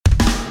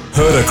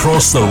Heard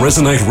across the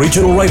Resonate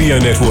Regional Radio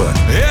Network.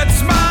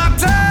 It's my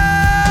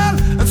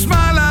time, it's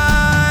my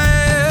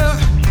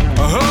life.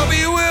 I hope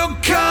you will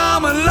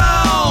come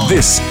along.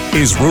 This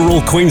is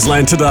Rural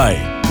Queensland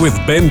Today with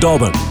Ben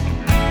Dobbin.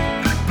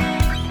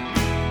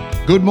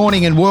 Good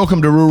morning and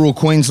welcome to Rural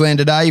Queensland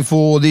Today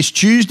for this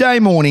Tuesday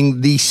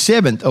morning, the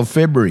 7th of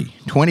February,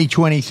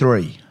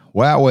 2023.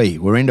 Wowee,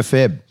 we're into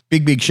Feb.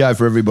 Big show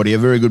for everybody. A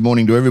very good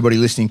morning to everybody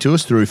listening to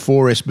us through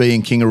 4SB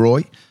in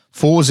Kingaroy,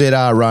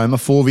 4ZR Roma,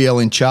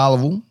 4VL in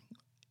Charleville,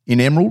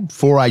 in Emerald,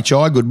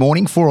 4HI, good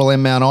morning,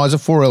 4LM Mount Isa,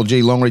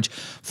 4LG Longridge,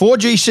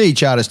 4GC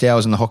Charters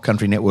Towers and the Hot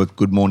Country Network,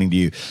 good morning to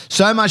you.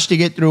 So much to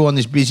get through on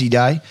this busy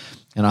day,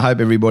 and I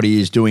hope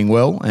everybody is doing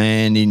well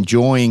and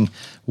enjoying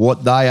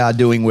what they are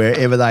doing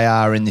wherever they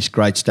are in this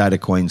great state of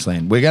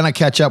Queensland. We're going to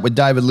catch up with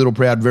David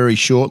Littleproud very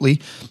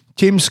shortly.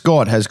 Tim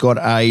Scott has got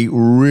a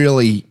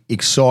really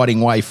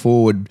exciting way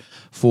forward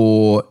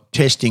for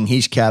testing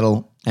his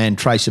cattle and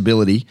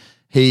traceability.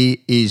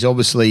 He is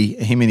obviously,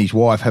 him and his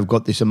wife have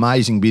got this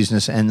amazing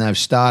business and they've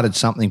started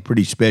something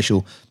pretty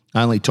special.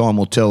 Only time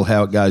will tell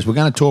how it goes. We're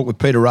going to talk with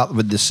Peter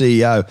Rutherford, the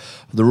CEO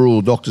of the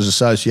Rural Doctors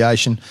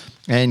Association,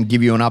 and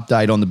give you an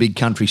update on the big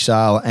country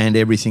sale and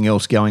everything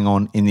else going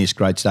on in this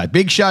great state.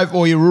 Big show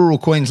for you, Rural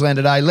Queensland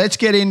Today. Let's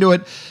get into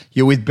it.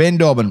 You're with Ben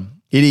Dobbin.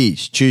 It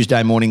is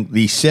Tuesday morning,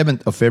 the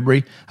 7th of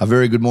February. A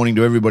very good morning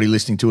to everybody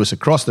listening to us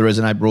across the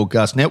Resonate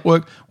Broadcast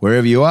Network.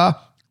 Wherever you are,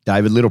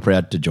 David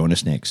Littleproud to join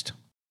us next.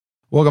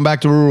 Welcome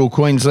back to Rural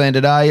Queensland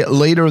Today.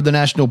 Leader of the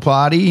National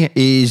Party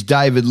is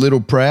David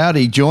Littleproud.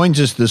 He joins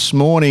us this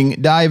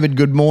morning. David,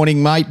 good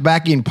morning, mate.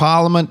 Back in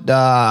Parliament.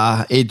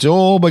 It's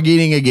all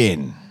beginning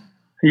again.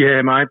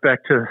 Yeah, mate.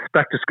 Back to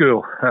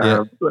school.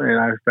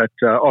 But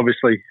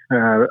obviously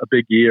a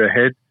big year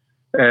ahead.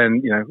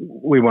 And,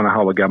 we want to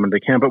hold the government to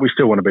account, but we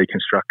still want to be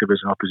constructive as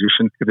an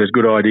opposition. If there's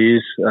good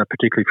ideas,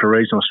 particularly for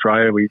regional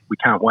Australia, we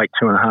can't wait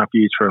 2.5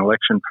 years for an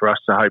election for us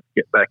to hope to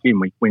get back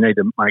in. We need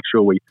to make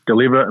sure we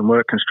deliver and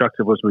work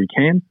constructive as we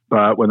can.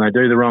 But when they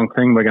do the wrong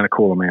thing, we're going to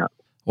call them out.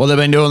 Well, they've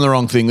been doing the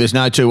wrong thing. There's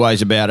no two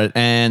ways about it.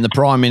 And the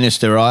Prime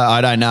Minister, I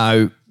don't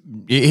know,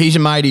 he's a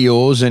mate of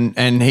yours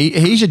and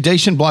he's a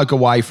decent bloke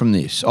away from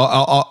this,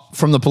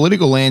 from the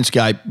political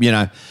landscape,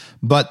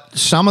 But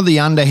some of the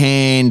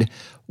underhand,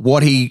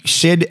 what he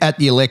said at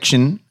the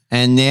election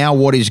and now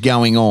what is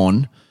going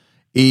on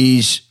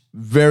is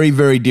very,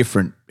 very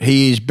different.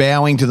 He is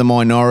bowing to the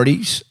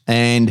minorities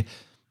and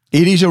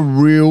it is a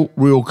real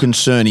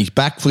concern. He's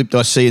backflipped,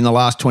 I see, in the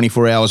last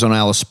 24 hours on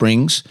Alice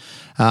Springs.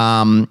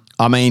 They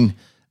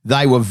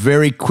were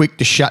very quick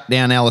to shut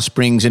down Alice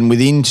Springs and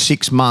within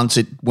 6 months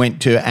it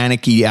went to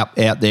anarchy out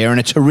there and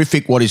it's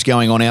horrific what is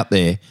going on out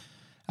there.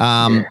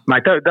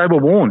 Mate, they were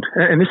warned.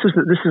 And this is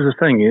the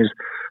thing is,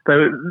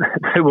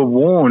 they were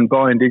warned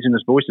by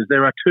Indigenous voices.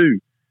 There are 2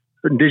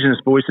 Indigenous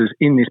voices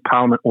in this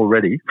parliament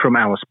already from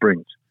Alice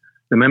Springs.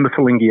 The member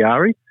for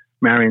Lingiari,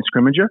 Marion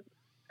Scrimmager,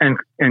 and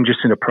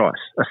Jacinta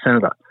Price, a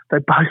senator. They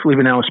both live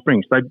in Alice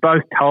Springs. They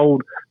both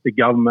told the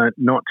government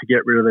not to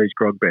get rid of these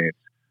grog bans.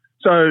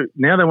 So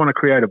now they want to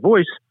create a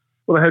voice.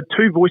 Well, they had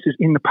 2 voices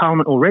in the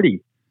parliament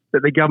already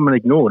that the government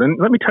ignored. And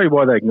let me tell you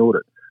why they ignored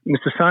it. And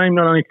it's the same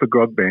not only for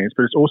grog bans,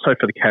 but it's also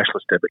for the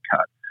cashless debit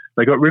card.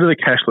 They got rid of the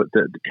cashless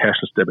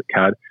debit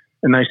card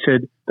and they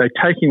said they're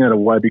taking that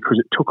away because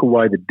it took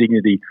away the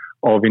dignity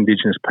of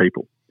Indigenous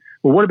people.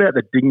 Well, what about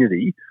the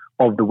dignity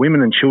of the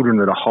women and children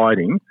that are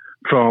hiding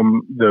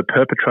from the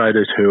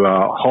perpetrators who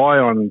are high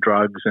on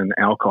drugs and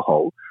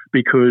alcohol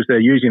because they're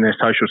using their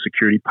social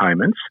security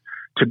payments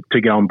to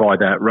go and buy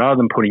that rather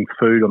than putting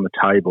food on the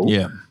table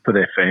for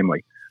their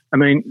family? I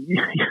mean,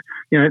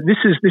 this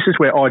is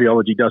where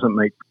ideology doesn't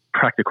meet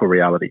practical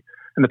reality.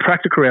 And the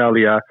practical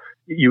reality are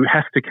you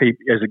have to keep,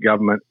 as a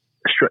government,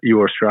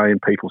 your Australian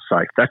people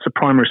safe. That's the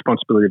primary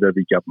responsibility of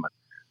every government.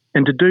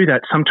 And to do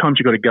that, sometimes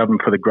you've got to govern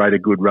for the greater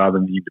good rather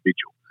than the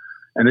individual.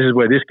 And this is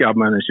where this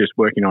government is just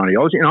working on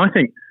ideology. And I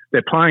think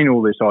they're playing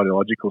all this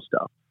ideological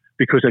stuff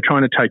because they're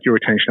trying to take your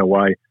attention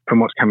away from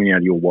what's coming out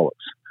of your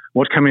wallets.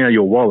 What's coming out of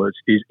your wallets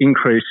is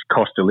increased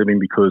cost of living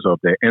because of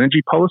their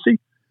energy policy,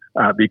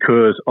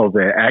 because of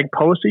their ag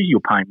policy. You're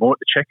paying more at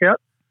the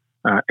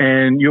checkout,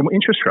 and your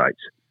interest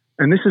rates.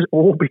 And this is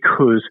all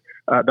because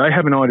they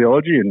have an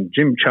ideology, and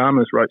Jim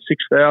Chalmers wrote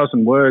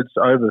 6,000 words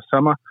over the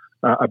summer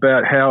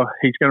about how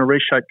he's going to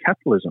reshape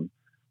capitalism.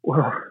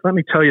 Well, let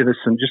me tell you, there's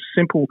some just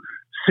simple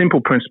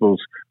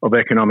principles of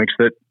economics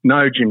that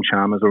no Jim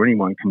Chalmers or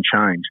anyone can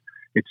change.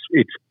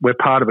 We're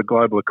part of a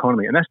global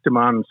economy, and that's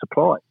demand and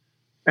supply.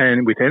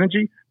 And with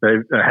energy, they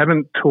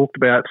haven't talked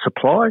about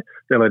supply.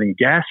 They're letting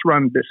their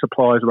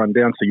supplies run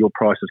down, so your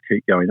prices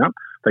keep going up.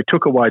 They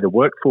took away the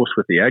workforce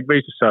with the ag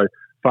visa, so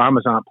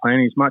farmers aren't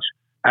planting as much,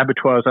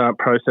 abattoirs aren't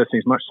processing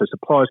as much, so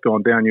supply's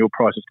gone down, your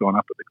price has gone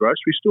up at the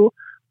grocery store.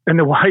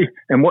 And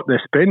what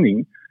they're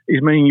spending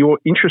is meaning your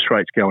interest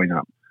rate's going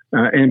up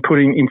and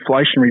putting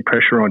inflationary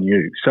pressure on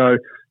you. So,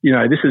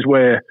 this is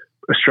where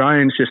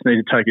Australians just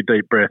need to take a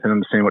deep breath and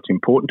understand what's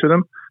important to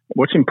them.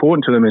 What's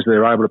important to them is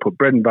they're able to put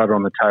bread and butter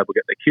on the table,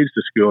 get their kids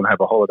to school and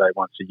have a holiday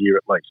once a year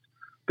at least.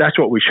 that's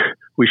what we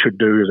should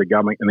do as a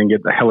government, and then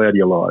get the hell out of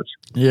your lives.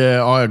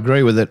 Yeah, I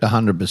agree with it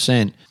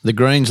 100%. The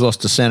Greens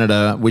lost a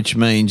senator, which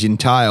means in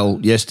tail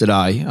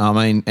yesterday. I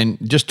mean, and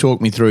just talk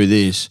me through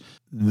this.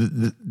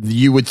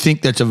 You would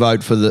think that's a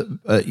vote for the,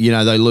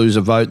 they lose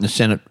a vote in the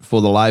Senate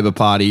for the Labor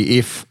Party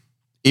if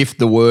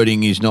the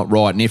wording is not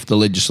right and if the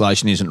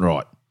legislation isn't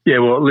right. Yeah,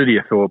 well,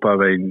 Lydia Thorpe, I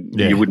mean,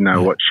 you wouldn't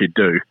know what she'd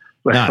do.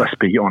 Let's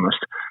be honest.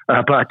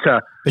 But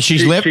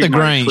she's left the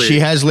Greens. She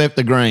has left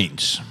the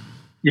Greens.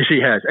 Yeah,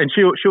 she has, and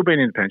she'll be an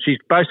independent. She's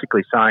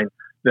basically saying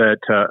that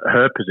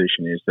her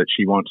position is that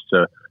she wants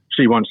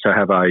to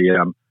have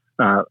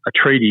a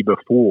treaty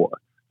before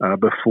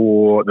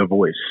the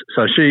voice.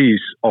 So she's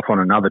off on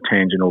another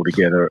tangent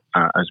altogether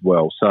as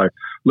well. So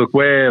look,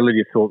 where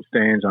Lydia Thorpe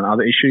stands on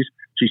other issues,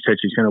 she said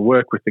she's going to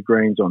work with the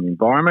Greens on the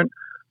environment,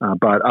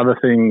 but other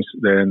things,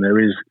 then there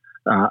is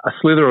a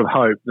slither of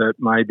hope that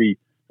maybe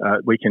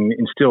we can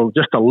instill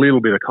just a little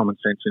bit of common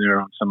sense in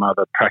her on some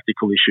other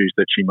practical issues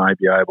that she may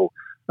be able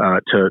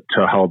to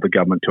hold the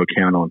government to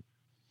account on.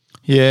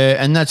 Yeah,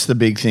 and that's the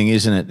big thing,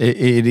 isn't it?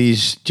 It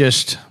is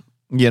just,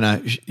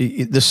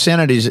 the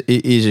Senate is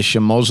a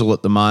schmozzle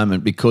at the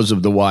moment because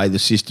of the way the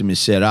system is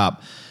set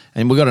up.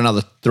 And we've got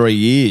another 3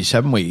 years,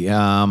 haven't we? We've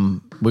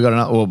got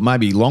another, or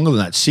maybe longer than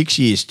that, 6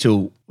 years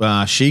till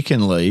she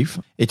can leave.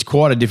 It's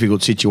quite a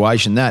difficult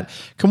situation, that.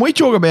 Can we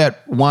talk about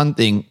one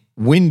thing?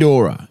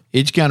 Windora,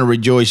 it's going to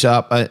rejoice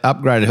up.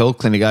 Upgraded Health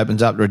Clinic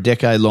opens up to a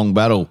decade-long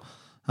battle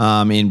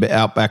in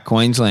outback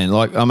Queensland.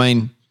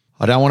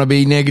 I don't want to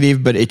be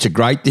negative, but it's a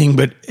great thing.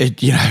 But,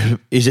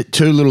 is it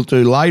too little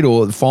too late,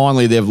 or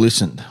finally they've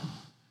listened?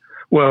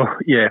 Well,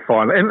 yeah,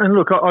 finally. And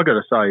look, I've got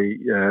to say,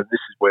 this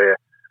is where,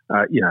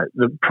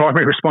 the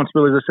primary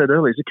responsibility, as I said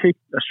earlier, is to keep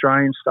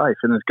Australians safe.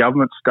 And as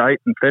government, state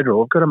and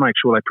federal, have got to make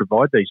sure they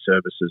provide these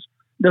services.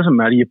 It doesn't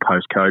matter your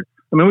postcode.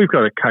 I mean, we've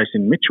got a case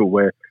in Mitchell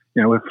where,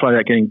 we're flat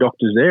out getting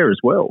doctors there as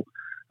well.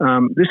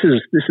 This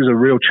is a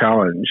real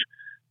challenge,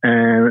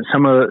 and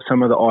some of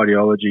the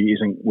ideology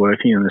isn't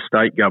working, and the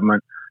state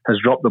government has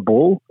dropped the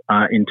ball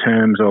in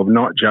terms of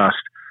not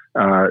just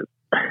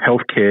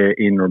healthcare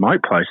in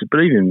remote places,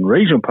 but even in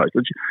regional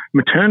places.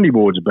 Maternity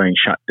wards are being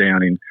shut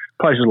down in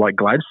places like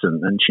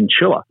Gladstone and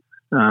Chinchilla.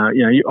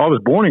 I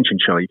was born in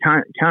Chinchilla. You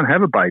can't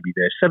have a baby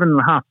there.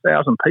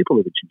 7,500 people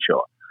live in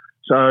Chinchilla.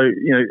 So,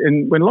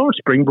 and when Lawrence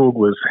Springborg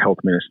was health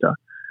minister,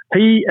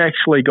 he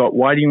actually got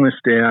waiting lists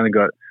down and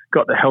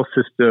got the health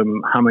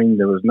system humming.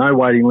 There was no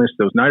waiting list.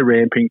 There was no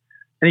ramping.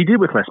 And he did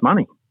with less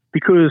money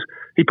because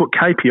he put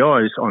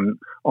KPIs on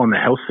the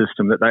health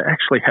system that they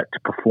actually had to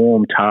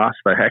perform tasks.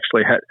 They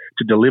actually had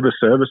to deliver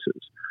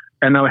services,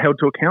 and they were held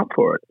to account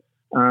for it.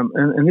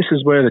 And this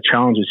is where the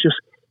challenge is, just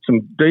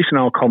some decent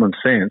old common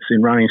sense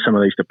in running some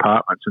of these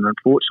departments. And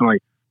unfortunately,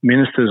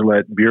 ministers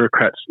let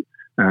bureaucrats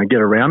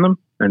get around them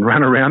and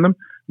run around them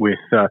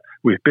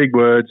with big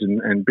words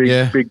and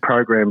big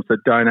programs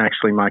that don't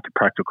actually make a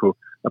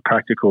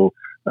practical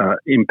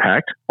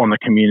impact on the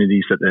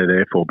communities that they're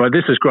there for. But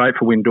this is great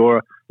for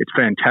Windora. It's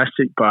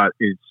fantastic, but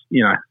it's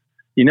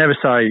you never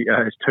say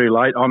it's too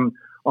late.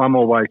 I'm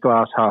always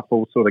glass half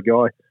full sort of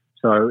guy,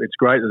 so it's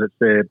great that it's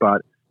there.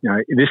 But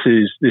this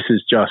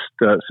is just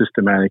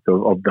systematic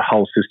of the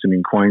whole system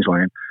in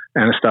Queensland.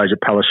 Anastasia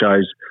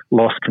Palaszczuk's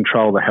lost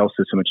control of the health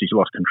system, and she's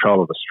lost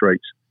control of the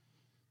streets.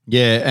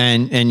 Yeah,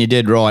 and you're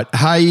dead right.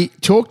 Hey,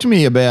 talk to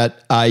me about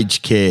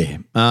aged care.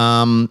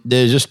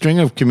 There's a string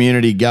of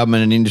community,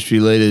 government and industry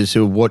leaders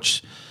who have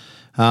watched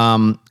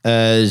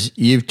as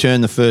you've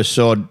turned the first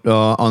sod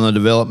on the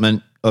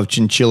development of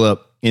Chinchilla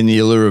in the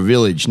Allura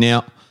village.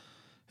 Now,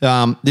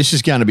 this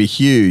is going to be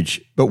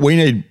huge, but we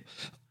need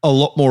a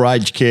lot more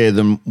aged care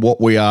than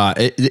what we are.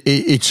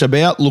 It's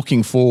about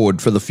looking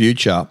forward for the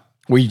future.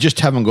 We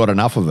just haven't got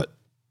enough of it.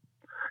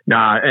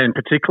 No, and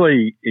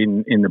particularly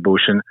in the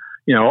bush. And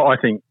I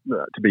think,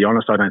 to be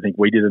honest, I don't think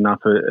we did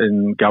enough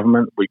in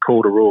government. We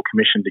called a Royal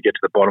Commission to get to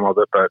the bottom of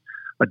it, but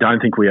I don't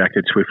think we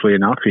acted swiftly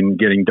enough in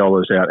getting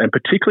dollars out, and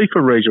particularly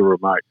for regional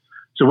remote.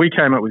 So we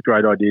came up with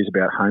great ideas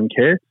about home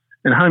care,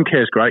 and home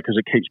care is great because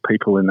it keeps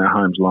people in their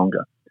homes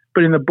longer.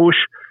 But in the bush,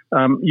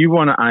 you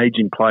want to age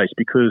in place,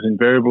 because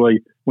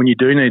invariably when you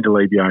do need to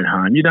leave your own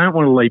home, you don't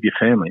want to leave your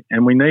family.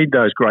 And we need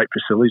those great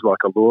facilities like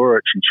Allura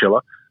at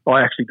Chinchilla.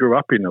 I actually grew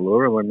up in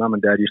Allura when Mum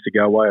and Dad used to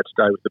go away. I'd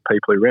stay with the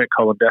people who ran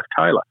Colin Bath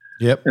Taylor.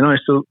 Yep. And I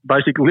used to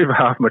basically live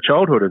half my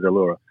childhood at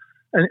Allura.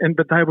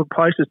 But they were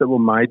places that were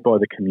made by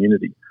the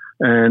community.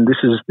 And this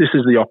is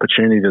the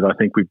opportunity that I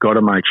think we've got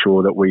to make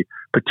sure that we,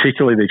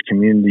 particularly these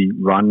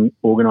community-run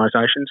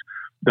organisations,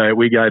 that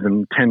we gave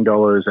them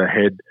 $10 a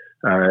head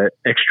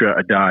extra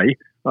a day.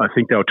 I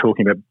think they were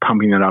talking about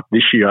pumping that up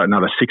this year,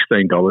 another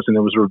 $16. And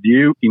there was a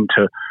review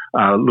into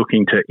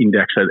looking to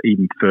index that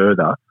even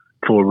further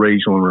for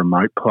regional and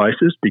remote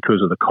places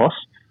because of the costs.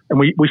 And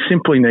we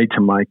simply need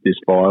to make this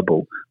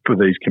viable for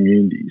these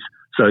communities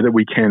so that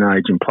we can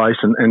age in place.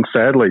 And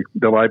sadly,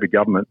 the Labor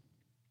government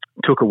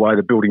took away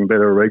the Building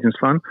Better Regions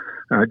Fund.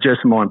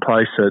 Jessamine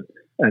Place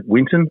at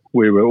Winton,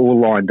 we were all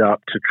lined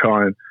up to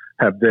try and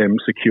have them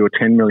secure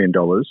 $10 million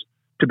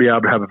to be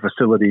able to have a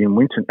facility in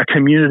Winton, a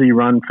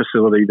community-run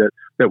facility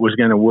that was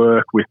going to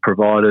work with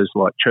providers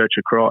like Church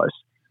of Christ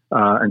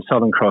and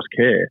Southern Cross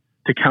Care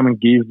to come and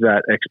give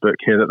that expert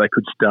care that they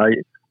could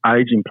stay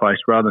age in place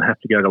rather than have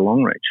to go to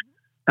Longreach.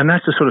 And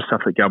that's the sort of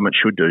stuff that government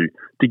should do,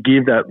 to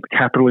give that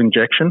capital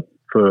injection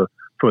for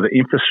the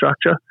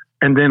infrastructure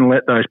and then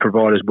let those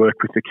providers work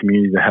with the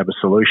community to have a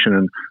solution.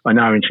 And I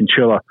know in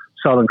Chinchilla,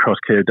 Southern Cross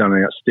Care have done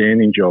an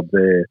outstanding job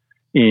there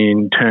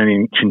in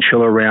turning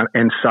Chinchilla around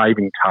and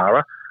saving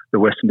Tara. The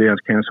Western Downs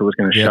Council was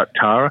going to shut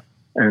Tara,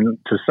 and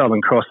to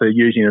Southern Cross, they're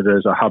using it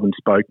as a hub and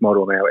spoke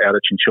model now out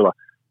of Chinchilla.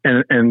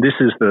 And this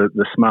is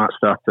the smart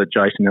stuff that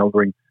Jason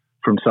Elvering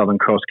from Southern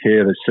Cross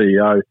Care, the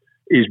CEO,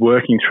 is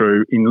working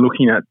through in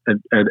looking at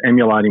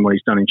emulating what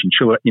he's done in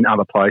Chinchilla in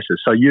other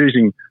places. So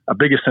using a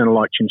bigger centre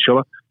like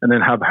Chinchilla and then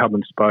have hub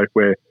and spoke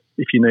where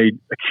if you need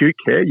acute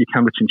care, you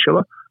come to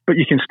Chinchilla, but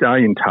you can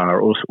stay in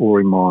Tara or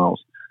in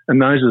Miles.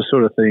 And those are the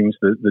sort of things,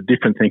 the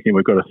different thinking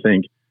we've got to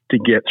think to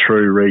get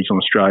through regional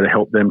Australia to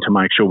help them to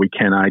make sure we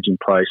can age in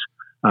place.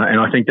 And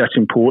I think that's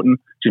important.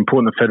 It's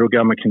important the federal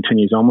government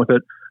continues on with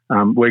it.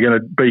 We're going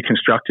to be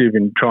constructive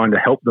in trying to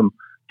help them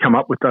come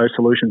up with those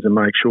solutions and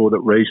make sure that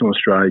regional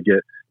Australia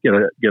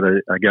get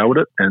a go at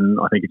it. And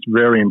I think it's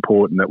very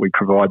important that we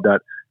provide that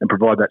and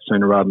provide that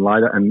sooner rather than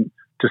later. And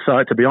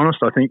to be honest,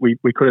 I think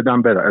we could have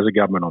done better as a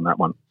government on that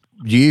one.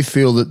 Do you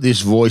feel that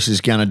this voice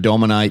is going to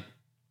dominate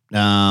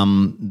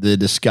the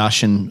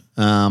discussion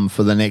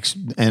for the next,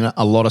 and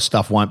a lot of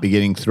stuff won't be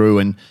getting through,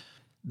 and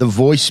the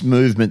voice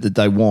movement that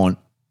they want,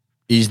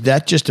 is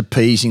that just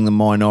appeasing the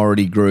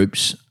minority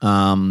groups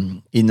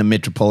in the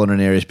metropolitan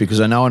areas? Because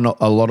I know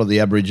a lot of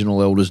the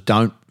Aboriginal elders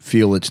don't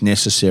feel it's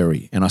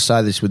necessary, and I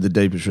say this with the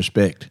deepest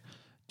respect.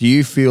 Do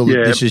you feel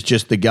that this is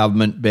just the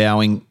government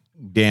bowing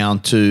down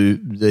to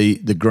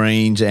the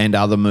Greens and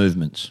other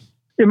movements?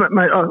 Yeah,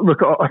 mate, look,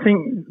 I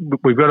think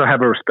we've got to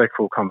have a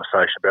respectful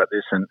conversation about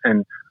this,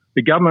 and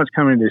the government's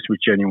coming to this with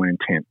genuine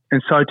intent,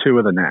 and so too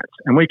are the Nats.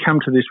 And we come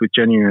to this with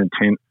genuine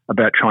intent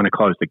about trying to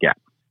close the gap.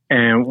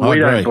 And we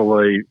don't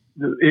believe,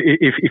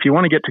 if you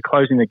want to get to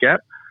closing the gap,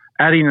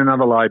 adding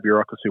another layer of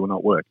bureaucracy will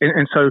not work.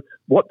 And so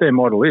what their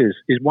model is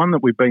one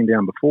that we've been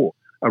down before,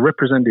 a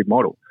representative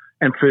model.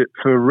 And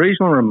for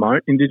regional and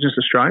remote Indigenous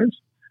Australians,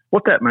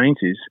 what that means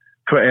is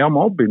for our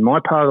mob in my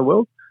part of the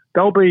world,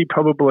 they'll be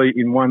probably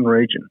in one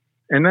region.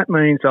 And that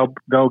means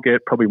they'll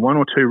get probably one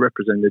or two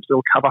representatives.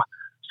 They'll cover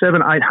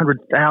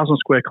 700,000-800,000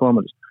 square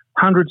kilometres,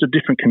 hundreds of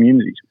different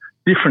communities,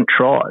 different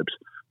tribes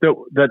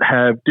that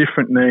have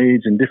different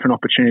needs and different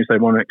opportunities they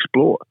want to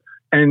explore.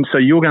 And so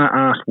you're going to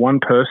ask one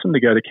person to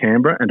go to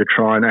Canberra and to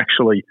try and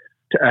actually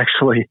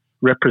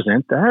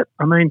represent that.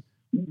 I mean,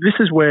 this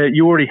is where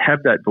you already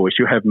have that voice.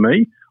 You have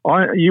me.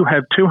 You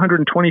have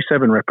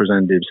 227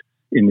 representatives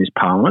in this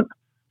parliament,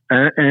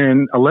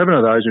 and 11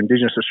 of those are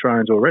Indigenous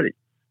Australians already.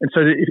 And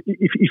so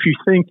if you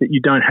think that you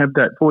don't have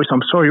that voice,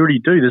 I'm sorry, you already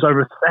do. There's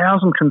over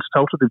 1,000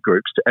 consultative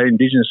groups to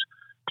Indigenous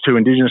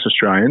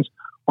Australians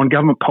on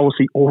government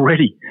policy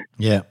already.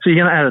 Yeah. So you're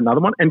going to add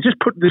another one, and just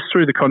put this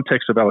through the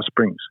context of Alice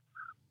Springs.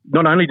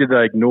 Not only did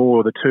they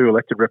ignore the two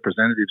elected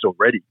representatives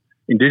already,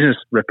 Indigenous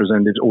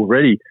representatives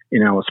already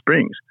in Alice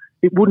Springs,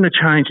 it wouldn't have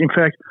changed. In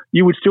fact,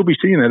 you would still be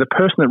sitting there. The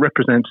person that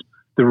represents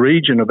the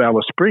region of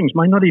Alice Springs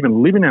may not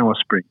even live in Alice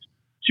Springs.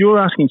 So you're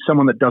asking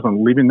someone that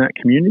doesn't live in that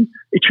community.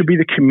 It should be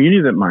the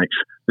community that makes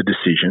the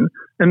decision.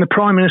 And the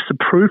Prime Minister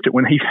proved it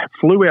when he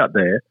flew out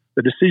there.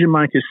 The decision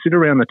makers sit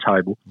around the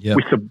table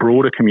with the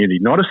broader community,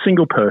 not a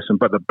single person,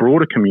 but the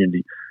broader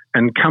community,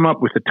 and come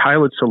up with a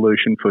tailored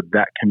solution for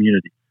that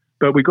community.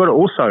 But we've got to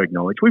also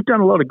acknowledge we've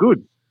done a lot of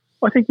good.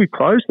 I think we've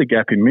closed the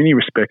gap in many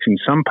respects in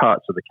some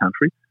parts of the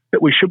country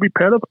that we should be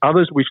proud of.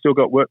 Others, we've still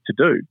got work to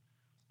do.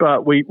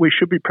 But we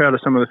should be proud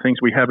of some of the things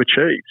we have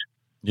achieved.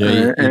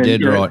 Yeah, you're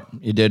dead right.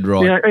 You're dead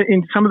right.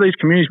 In some of these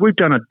communities, we've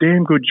done a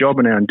damn good job,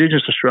 and our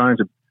Indigenous Australians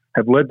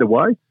have led the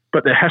way,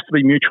 but there has to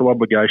be mutual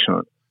obligation on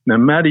it. No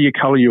matter your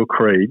colour, your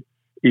creed,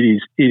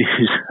 it is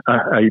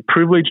a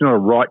privilege, not a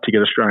right, to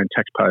get Australian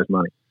taxpayers'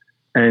 money.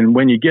 And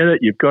when you get it,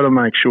 you've got to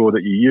make sure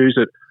that you use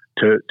it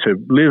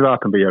to live up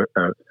and be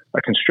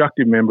a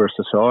constructive member of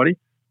society.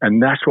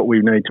 And that's what we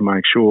need to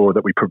make sure,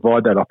 that we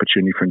provide that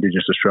opportunity for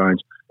Indigenous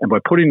Australians. And by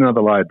putting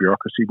another layer of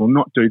bureaucracy, we'll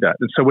not do that.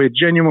 And so we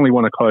genuinely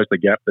want to close the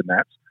gap, the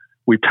Nats.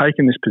 We've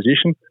taken this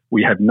position.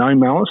 We have no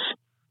malice,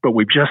 but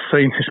we've just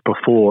seen this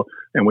before,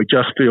 and we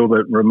just feel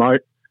that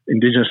remote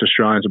Indigenous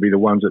Australians will be the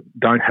ones that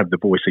don't have the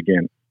voice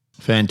again.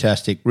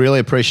 Fantastic. Really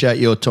appreciate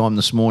your time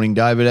this morning,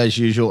 David. As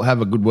usual,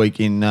 have a good week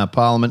in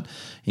Parliament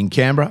in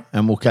Canberra,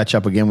 and we'll catch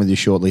up again with you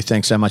shortly.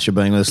 Thanks so much for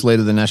being with us.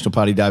 Leader of the National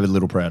Party, David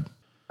Littleproud.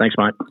 Thanks,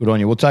 mate. Good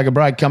on you. We'll take a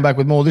break, come back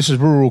with more. This is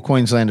Rural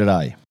Queensland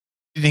Today.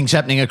 Things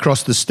happening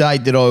across the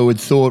state that I would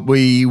thought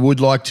we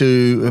would like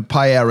to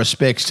pay our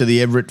respects to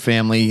the Everett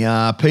family.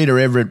 Peter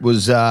Everett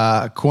was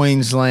Outback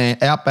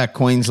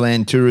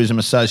Queensland Tourism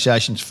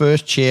Association's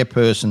first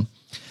chairperson.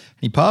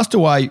 He passed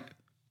away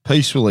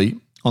peacefully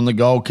on the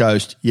Gold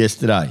Coast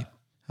yesterday.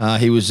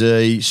 He was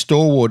a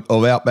stalwart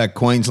of Outback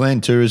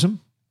Queensland Tourism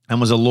and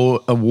was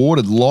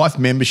awarded life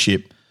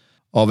membership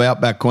of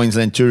Outback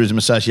Queensland Tourism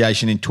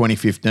Association in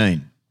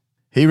 2015.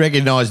 He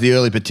recognised the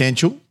early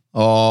potential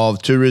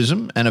of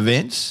tourism and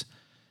events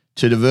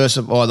to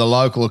diversify the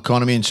local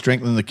economy and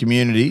strengthen the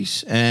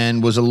communities,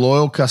 and was a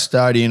loyal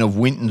custodian of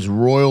Winton's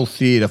Royal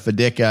Theatre for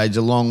decades,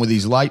 along with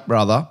his late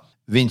brother,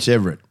 Vince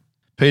Everett.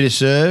 Peter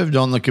served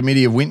on the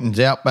committee of Winton's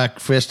Outback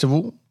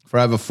Festival for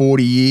over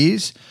 40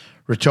 years,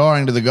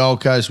 retiring to the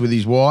Gold Coast with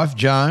his wife,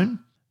 Joan.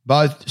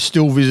 Both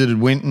still visited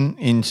Winton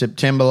in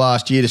September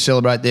last year to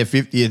celebrate their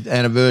 50th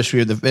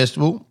anniversary of the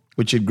festival,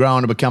 which had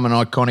grown to become an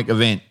iconic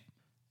event.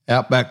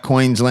 Outback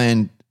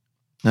Queensland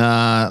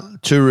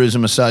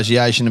Tourism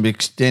Association have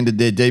extended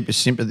their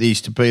deepest sympathies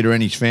to Peter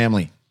and his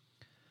family.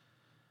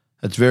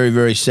 That's very,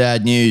 very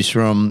sad news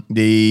from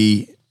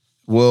the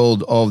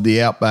world of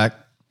the Outback.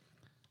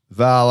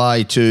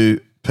 Vale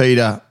to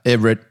Peter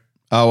Everett,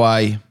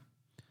 OA.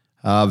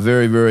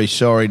 Very, very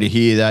sorry to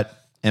hear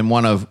that. And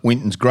one of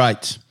Winton's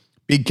greats.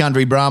 Big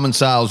Country Brahman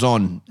sales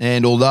on.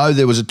 And although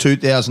there was a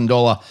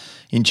 $2,000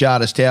 in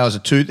Charters Towers, a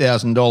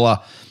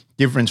 $2,000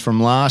 difference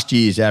from last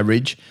year's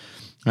average,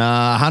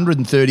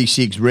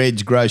 136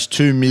 Reds grossed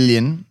 $2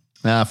 million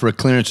for a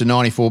clearance of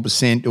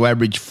 94% to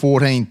average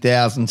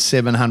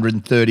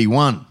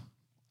 14,731.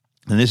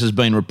 And this has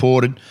been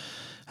reported.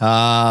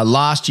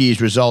 Last year's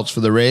results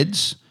for the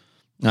Reds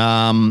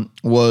was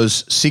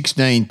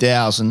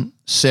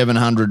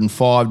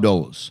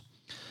 $16,705.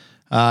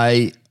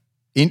 A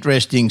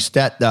interesting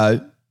stat, though,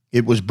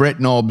 it was Brett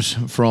Nobbs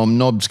from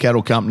Nobbs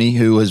Cattle Company,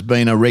 who has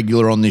been a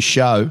regular on this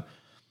show,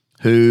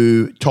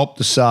 who topped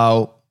the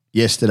sale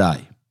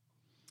yesterday.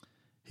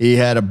 He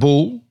had a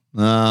bull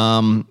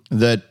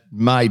that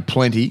made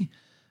plenty,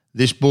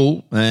 this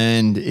bull,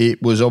 and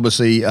it was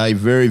obviously a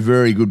very,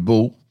 very good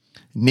bull.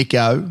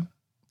 Nico,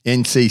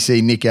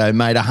 NCC Nico,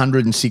 made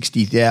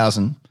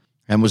 $160,000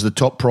 and was the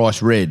top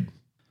price red.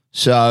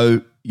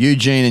 So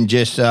Eugene and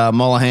Jess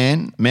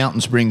Mollahan, Mountain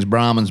Springs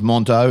Brahmans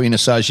Monto, in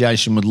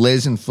association with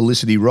Les and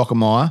Felicity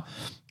Rockemeyer,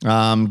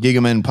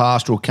 Gigaman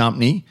Pastoral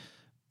Company,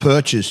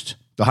 purchased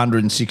the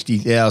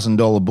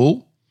 $160,000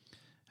 bull.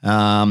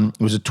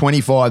 It was a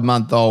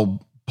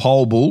 25-month-old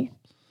pole bull,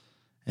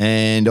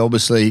 and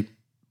obviously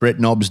Brett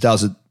Nobbs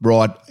does it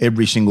right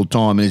every single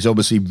time, and is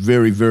obviously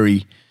very,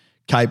 very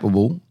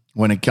capable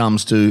when it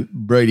comes to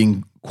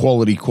breeding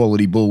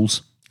quality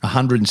bulls.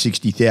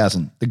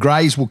 $160,000. The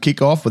Greys will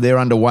kick off, but they're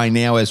underway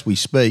now as we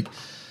speak,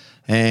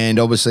 and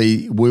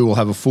obviously we will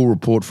have a full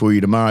report for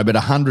you tomorrow. But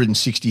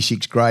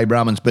 166 Grey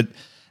Brahmans. But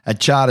at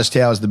Charters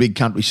Towers, the Big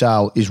Country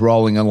sale is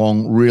rolling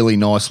along really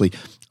nicely.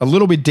 A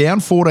little bit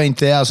down,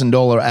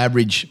 $14,000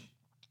 average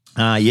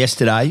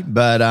yesterday,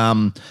 but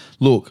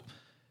look,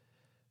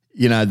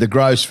 you know, the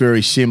gross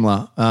very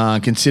similar,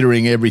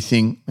 considering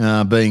everything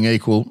being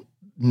equal.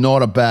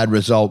 Not a bad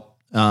result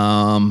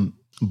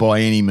by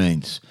any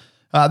means.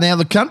 Now,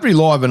 the Country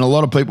Live, and a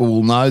lot of people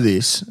will know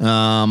this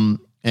and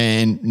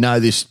know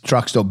this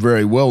truck stop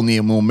very well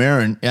near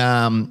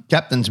Millmerran,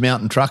 Captain's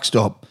Mountain Truck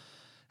Stop,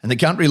 and the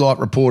Country Live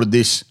reported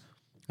this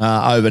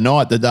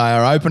overnight that they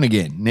are open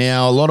again.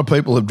 Now, a lot of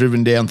people have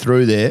driven down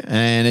through there,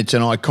 and it's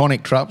an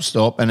iconic truck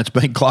stop, and it's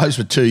been closed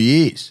for 2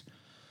 years.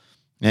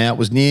 Now,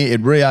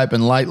 it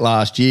reopened late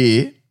last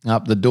year.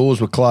 The doors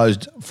were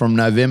closed from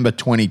November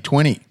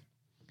 2020.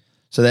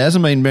 So there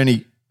hasn't been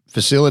many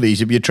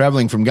facilities. If you're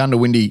travelling from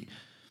Gundawindi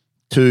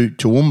to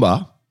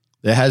Toowoomba,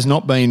 there has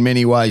not been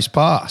many ways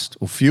past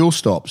or fuel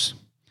stops.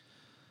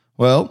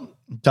 Well,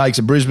 it takes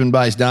a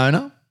Brisbane-based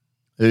owner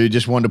who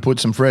just wanted to put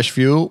some fresh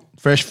fuel,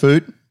 fresh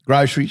food,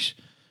 groceries,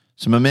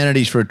 some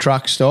amenities for a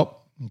truck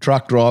stop,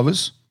 truck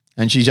drivers,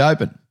 and she's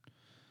open.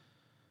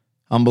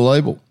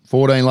 Unbelievable.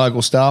 14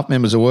 local staff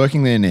members are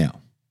working there now.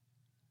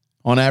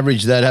 On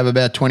average, they'd have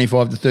about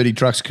 25 to 30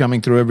 trucks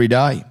coming through every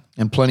day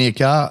and plenty of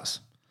cars.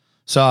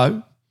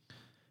 So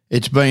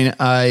it's been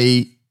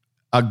a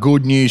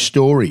good news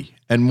story,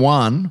 and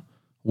one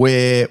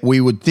where we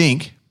would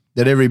think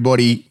that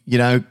everybody, you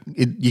know,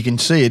 you can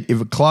see it.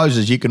 If it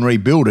closes, you can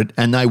rebuild it,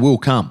 and they will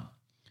come.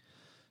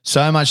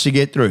 So much to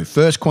get through.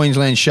 First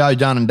Queensland show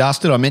done and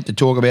dusted. I meant to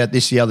talk about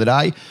this the other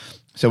day.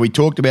 So we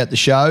talked about the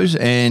shows,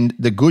 and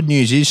the good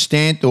news is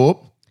Stanthorpe,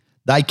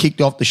 they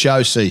kicked off the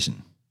show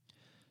season.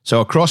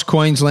 So across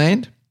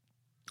Queensland,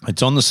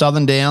 it's on the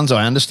Southern Downs.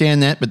 I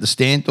understand that, but the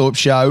Stanthorpe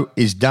show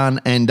is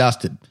done and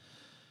dusted.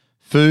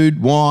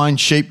 Food, wine,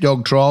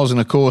 sheepdog trials, and,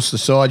 of course, the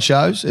side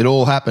shows, it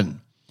all happened.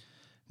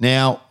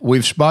 Now,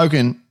 we've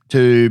spoken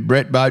to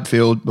Brett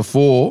Boatfield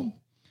before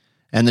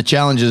and the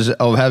challenges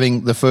of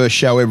having the first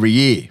show every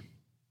year.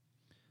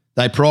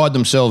 They pride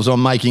themselves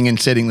on making and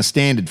setting the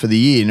standard for the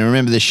year. And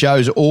remember, there's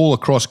shows all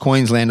across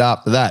Queensland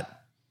after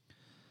that.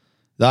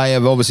 They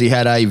have obviously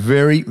had a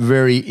very,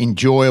 very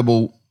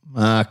enjoyable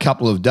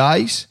couple of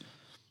days,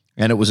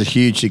 and it was a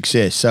huge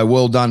success. So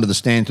well done to the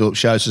Stanthorpe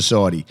Show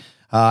Society.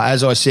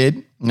 As I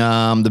said,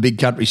 the Big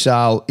Country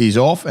sale is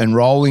off and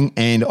rolling,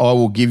 and I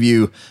will give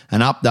you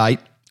an update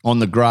on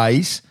the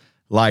Greys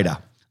later.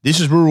 This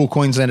is Rural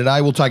Queensland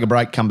Today. We'll take a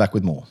break, come back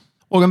with more.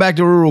 Welcome back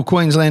to Rural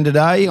Queensland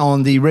today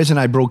on the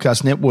Resonate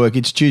Broadcast Network.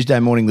 It's Tuesday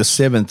morning, the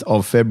 7th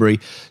of February.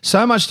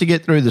 So much to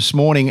get through this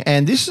morning,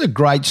 and this is a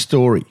great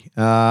story.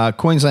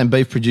 Queensland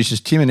beef producers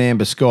Tim and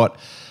Amber Scott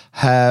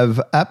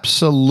have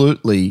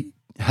absolutely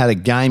had a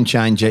game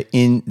changer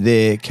in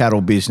their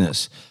cattle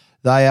business.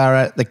 They are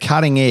at the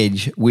cutting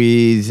edge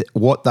with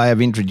what they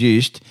have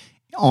introduced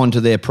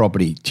onto their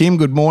property. Tim,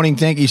 good morning.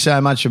 Thank you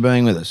so much for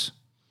being with us.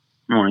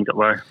 Morning,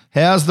 Delay.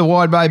 How's the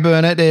Wide Bay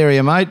Burnett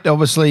area, mate?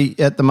 Obviously,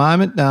 at the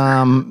moment,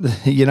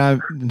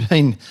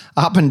 been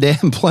up and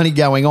down, plenty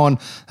going on.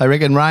 They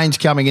reckon rain's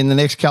coming in the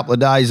next couple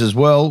of days as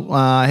well.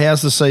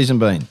 How's the season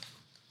been?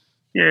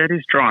 Yeah, it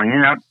is drying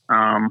out.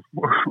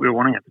 We were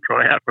wanting it to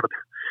dry out, but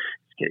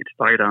it's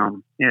stayed.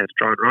 It's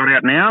dried right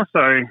out now. So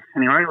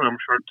anyway, I'm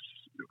sure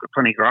we've got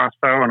plenty of grass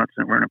though, and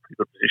we're in a pretty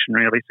good position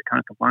really, so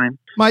can't complain.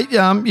 Mate,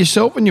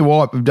 yourself and your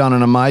wife have done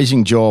an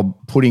amazing job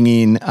putting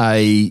in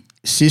a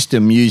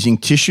system using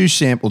tissue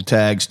sample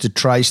tags to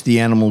trace the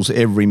animal's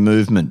every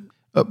movement.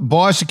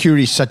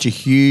 Biosecurity is such a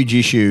huge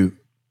issue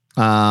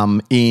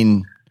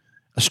in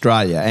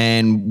Australia,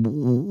 and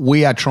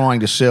we are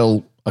trying to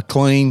sell a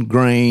clean,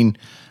 green,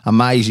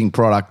 amazing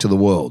product to the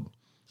world.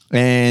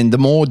 And the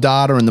more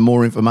data and the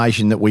more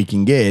information that we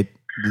can get,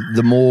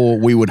 the more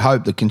we would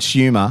hope the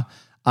consumer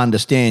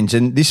understands.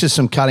 And this is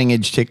some cutting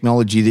edge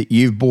technology that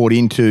you've brought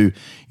into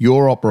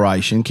your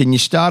operation. Can you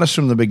start us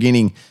from the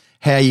beginning,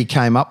 how you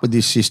came up with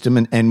this system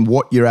and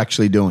what you're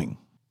actually doing?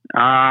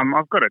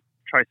 I've got a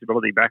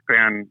traceability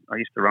background. I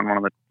used to run one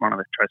of the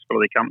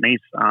traceability companies.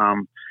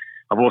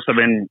 I've also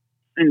been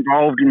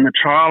involved in the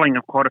trialling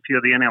of quite a few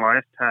of the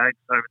NLIS tags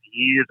over the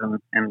years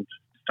and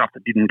stuff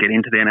that didn't get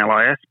into the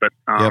NLIS. But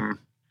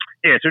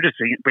so just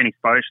been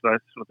exposed to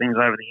those sort of things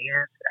over the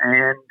years.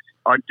 And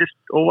I just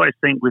always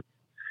think with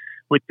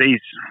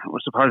these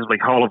supposedly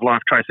whole of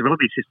life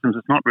traceability systems,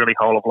 it's not really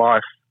whole of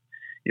life.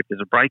 If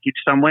there's a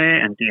breakage somewhere,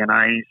 and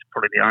DNA is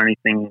probably the only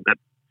thing that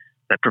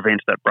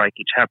prevents that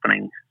breakage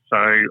happening. So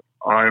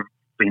I've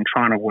been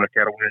trying to work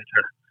out a way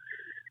to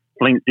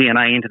link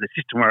DNA into the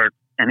system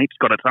and it's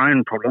got its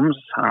own problems.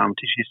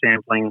 Tissue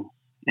sampling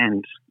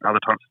and other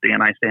types of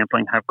DNA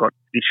sampling have got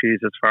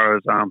issues as far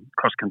as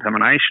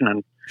cross-contamination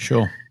and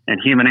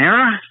human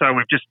error. So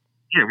we've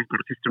got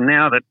a system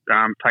now that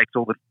takes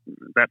all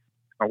that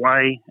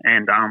away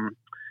and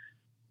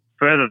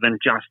further than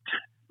just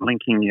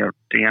linking your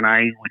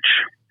DNA,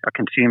 which a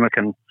consumer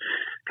can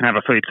have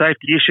a food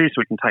safety issue, so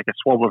we can take a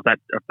swab of that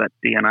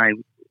DNA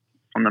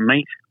from the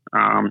meat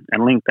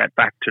and link that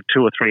back to 2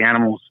 or 3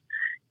 animals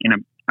in a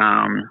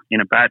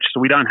batch.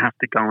 So we don't have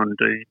to go and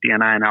do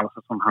DNA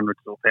analysis on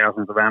hundreds or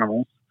thousands of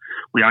animals.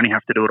 We only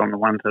have to do it on the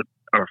ones that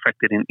are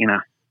affected in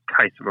a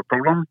case of a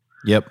problem.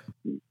 Yep.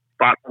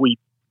 But we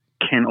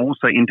can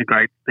also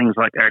integrate things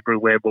like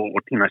AgriWeb or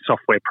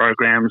software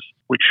programs,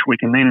 which we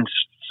can then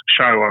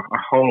show a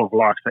whole of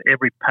life. So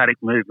every paddock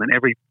movement,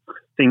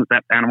 everything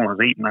that animal has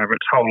eaten over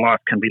its whole life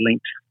can be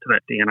linked to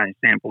that DNA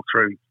sample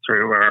through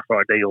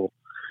RFID or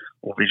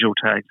visual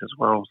tags as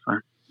well. So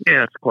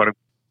yeah, it's quite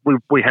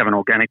we have an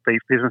organic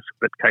beef business,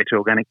 but K2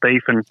 Organic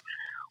Beef, and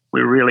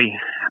we're really,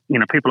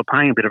 people are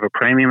paying a bit of a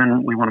premium,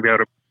 and we want to be able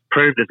to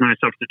prove there's no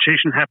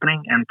substitution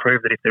happening and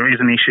prove that if there is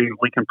an issue,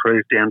 we can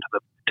prove down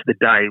to the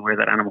day where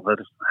that animal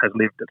has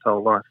lived its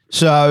whole life.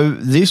 So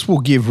this will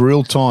give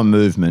real-time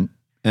movement,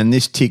 and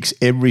this ticks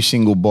every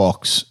single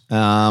box.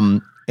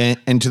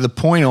 And to the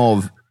point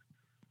of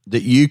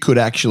that you could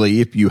actually,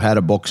 if you had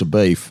a box of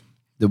beef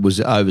that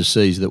was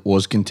overseas that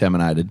was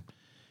contaminated,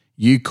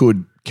 you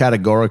could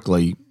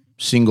categorically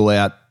single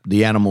out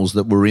the animals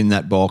that were in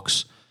that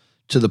box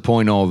to the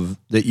point of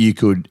that you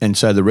could, and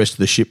so the rest of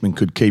the shipment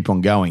could keep on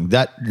going.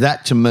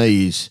 That to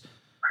me is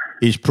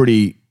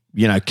pretty,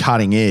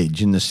 cutting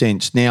edge in the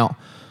sense. Now,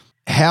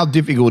 how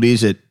difficult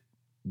is it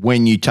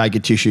when you take a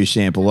tissue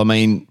sample? I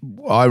mean,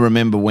 I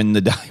remember when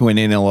the day when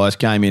NLIS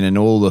came in and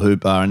all the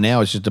hoopla, and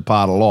now it's just a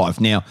part of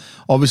life. Now,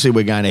 obviously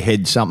we're going to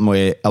head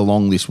somewhere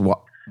along this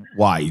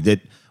way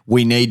that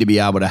we need to be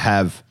able to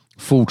have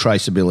full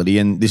traceability,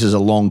 and this is a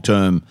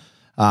long-term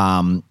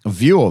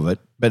view of it.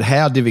 But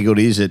how difficult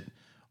is it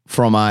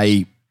from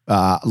a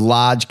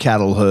large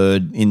cattle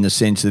herd in the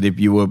sense that if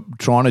you were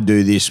trying to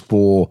do this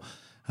for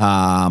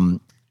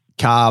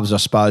calves, I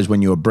suppose,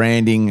 when you were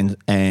branding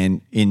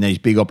and in these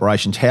big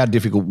operations, how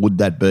difficult would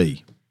that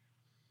be?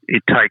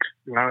 It takes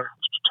no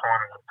extra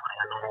time than putting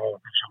a normal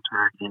visual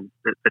tag in.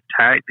 The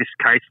tag, this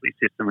Casely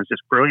system is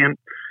just brilliant.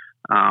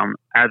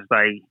 As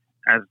the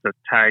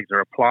tags are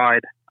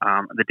applied,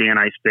 the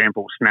DNA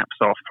sample snaps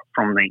off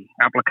from the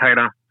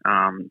applicator.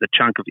 The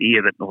chunk of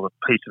ear or the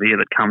piece of ear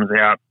that comes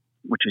out,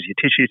 which is your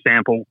tissue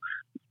sample,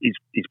 is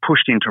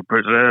pushed into a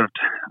preserved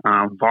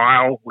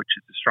vial, which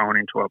is just thrown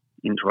into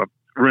a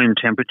room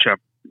temperature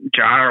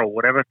jar or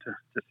whatever to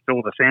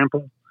store the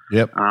sample.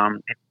 Yep.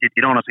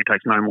 It honestly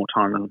takes no more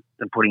time than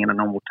putting in a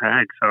normal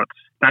tag. So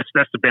that's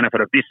the benefit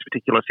of this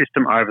particular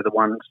system over the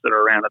ones that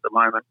are around at the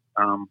moment.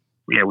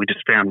 We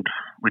just found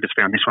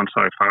this one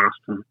so fast,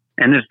 and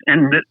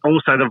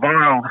also the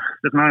vial.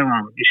 There's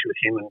no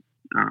issue with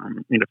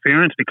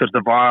interference because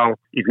the vial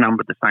is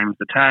numbered the same as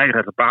the tag. It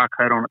has a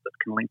barcode on it that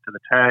can link to the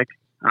tag.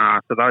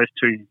 So those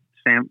two,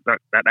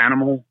 that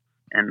animal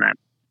and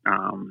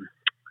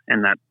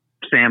that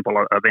sample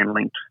are then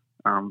linked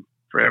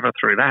forever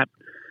through that.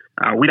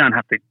 We don't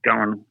have to go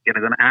and get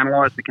it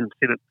analysed. We can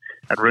sit it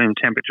at room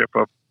temperature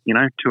for 2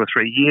 or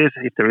 3 years.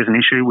 If there is an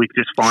issue, we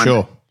just find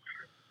a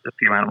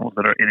few animals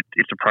that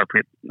it's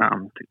appropriate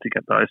to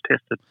get those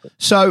tested.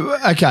 So,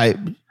 okay,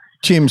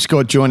 Tim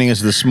Scott joining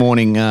us this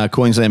morning,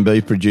 Queensland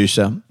beef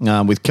producer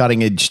with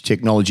cutting edge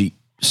technology.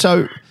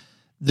 So,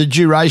 the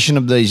duration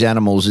of these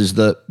animals is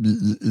the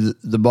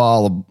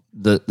bile,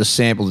 the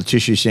sample, the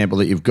tissue sample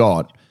that you've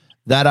got.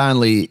 That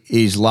only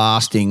is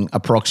lasting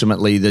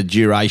approximately the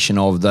duration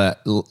of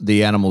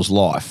the animal's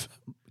life,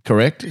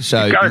 correct?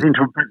 So it goes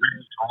into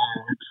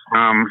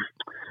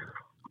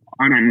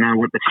I don't know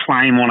what the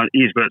claim on it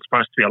is, but it's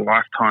supposed to be a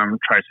lifetime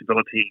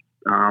traceability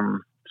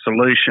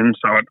solution.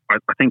 So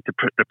I think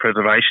the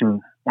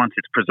preservation, once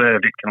it's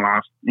preserved, it can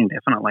last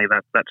indefinitely,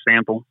 that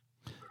sample.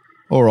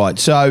 All right.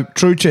 So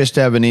TrueTest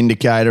have an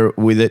indicator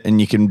with it, and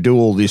you can do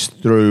all this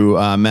through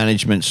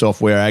management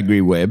software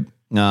AgriWeb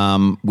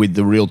with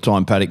the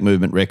real-time paddock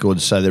movement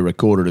records, so they're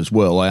recorded as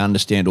well. I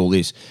understand all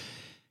this.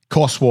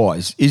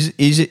 Cost-wise, is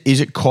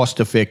it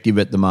cost-effective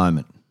at the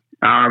moment?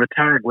 The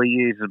tag we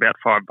use is about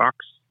 $5,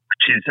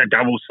 which is a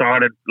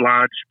double-sided,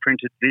 large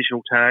printed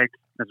visual tag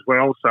as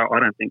well. So I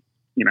don't think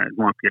it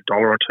might be $1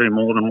 or $2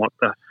 more than what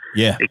the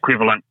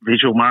equivalent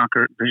visual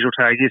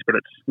tag is, but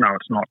it's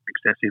not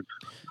excessive.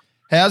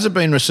 How's it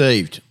been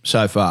received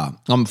so far?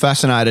 I'm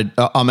fascinated.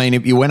 I mean,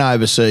 if you went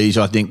overseas,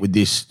 I think with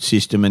this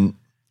system,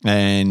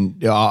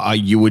 and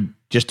you would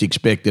just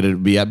expect that it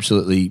would be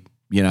absolutely,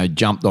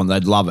 jumped on.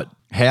 They'd love it.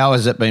 How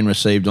has it been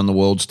received on the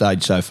world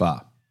stage so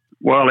far?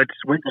 Well,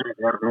 we've got it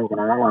out of Northern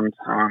Ireland.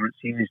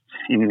 It's used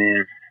in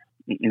their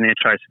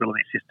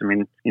traceability system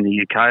in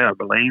the UK, I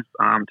believe.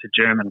 It's a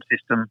German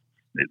system,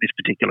 this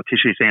particular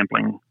tissue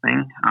sampling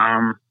thing.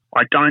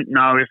 I don't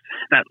know if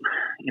that,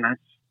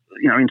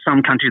 in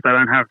some countries they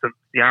don't have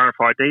the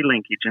RFID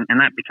linkage, and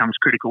that becomes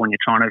critical when you're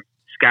trying to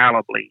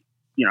scalably,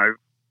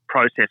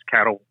 process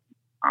cattle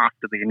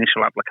after the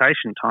initial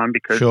application time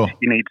because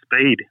you need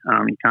speed.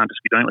 You can't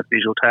just be doing it with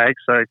visual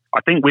tags. So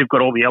I think we've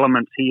got all the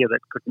elements here that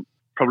could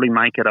probably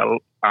make it a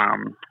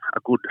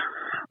good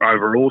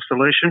overall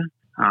solution.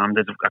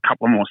 There's a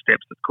couple more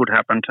steps that could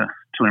happen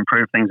to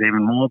improve things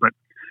even more, but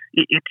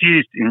it's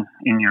used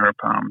in Europe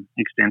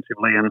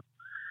extensively, and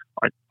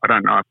I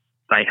don't know if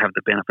they have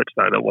the benefits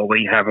though that what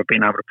we have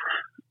been able to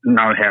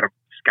know how to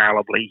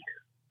scalably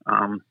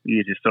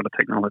use this sort of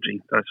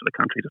technology. Those sort of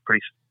countries are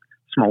pretty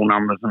small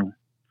numbers and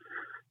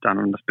don't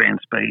understand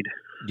speed.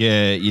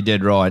 Yeah, you're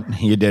dead right.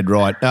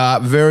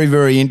 Very,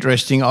 very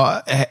interesting.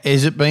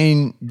 Has it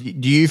been?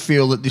 Do you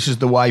feel that this is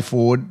the way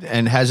forward,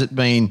 and has it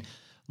been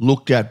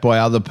looked at by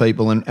other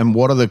people? And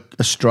what are the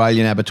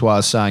Australian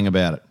abattoirs saying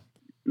about it?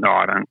 No,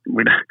 I don't.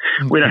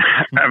 We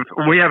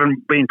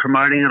haven't been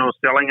promoting it or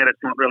selling it.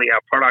 It's not really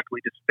our product. We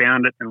just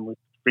found it, and we've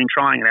been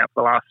trying it out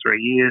for the last 3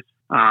 years.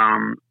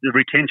 The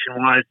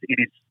retention-wise, it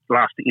is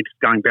lasting. It's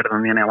going better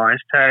than the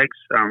NLIS tags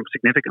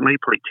significantly,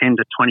 probably 10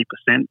 to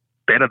 20%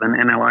 better than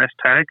NLIS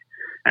tag,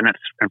 and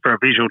for a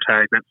visual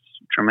tag, that's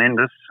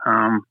tremendous.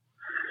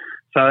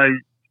 So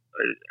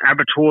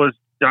abattoirs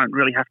don't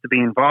really have to be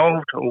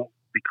involved, or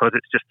because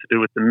it's just to do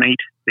with the meat,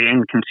 the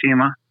end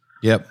consumer,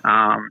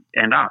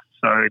 and us.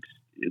 So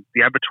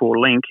the abattoir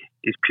link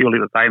is purely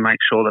that they make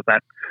sure that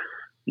that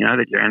your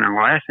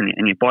NLIS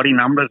and your body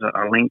numbers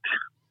are linked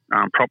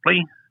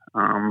properly.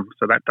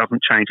 So that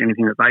doesn't change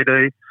anything that they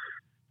do.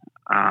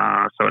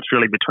 So it's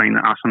really between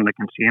us and the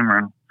consumer,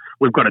 and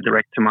we've got a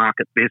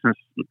direct-to-market business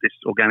with this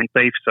organic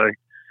beef, so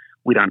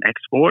we don't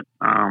export.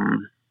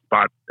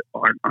 But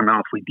I know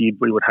if we did,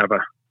 we would have a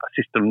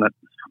system that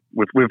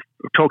we've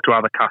talked to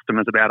other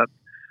customers about it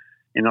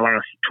in the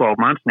last 12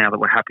 months now that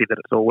we're happy that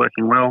it's all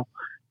working well.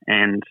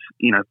 And,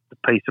 the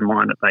peace of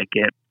mind that they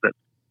get that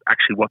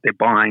actually what they're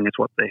buying is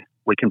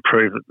we can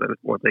prove that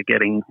what they're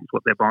getting is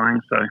what they're buying.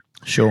 So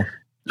Sure.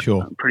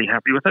 I'm pretty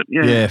happy with it.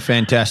 Yeah,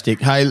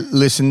 fantastic. Hey,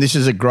 listen, this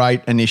is a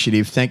great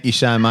initiative. Thank you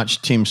so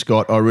much, Tim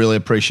Scott. I really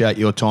appreciate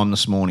your time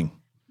this morning.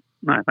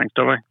 No, thanks,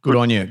 Dobby. Good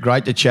on you.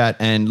 Great to chat.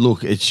 And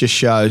look, it just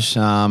shows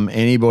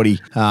anybody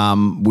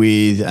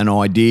with an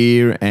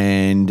idea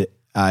and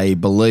a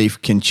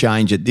belief can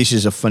change it. This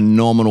is a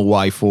phenomenal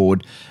way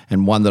forward,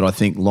 and one that I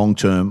think long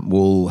term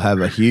will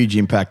have a huge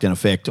impact and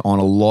effect on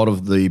a lot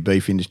of the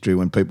beef industry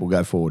when people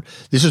go forward.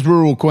 This is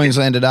Rural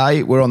Queensland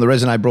Today. We're on the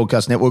Resonate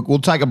Broadcast Network. We'll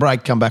take a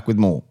break, come back with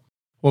more.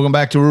 Welcome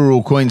back to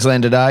Rural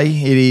Queensland Today.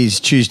 It is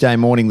Tuesday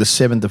morning, the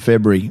 7th of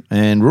February,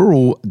 and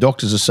Rural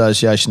Doctors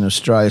Association of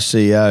Australia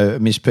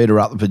CEO, Ms. Peta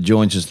Rutherford,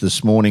 joins us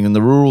this morning. And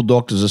the Rural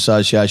Doctors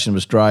Association of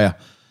Australia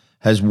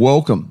has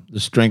welcomed the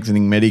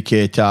Strengthening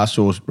Medicare Task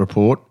Force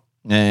report,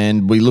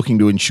 and we're looking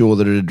to ensure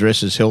that it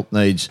addresses health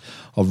needs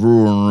of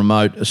rural and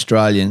remote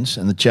Australians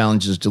and the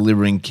challenges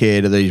delivering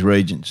care to these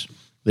regions.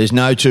 There's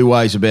no two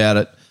ways about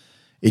it.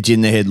 It's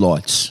in the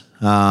headlights.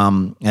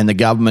 and the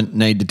government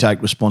need to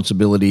take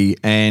responsibility.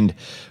 And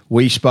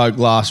we spoke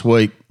last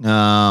week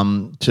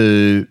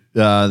to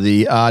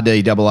the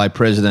RDAA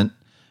president,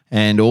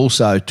 and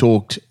also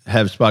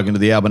have spoken to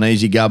the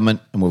Albanese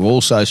government, and we've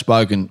also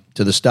spoken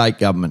to the state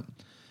government.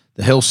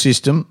 The health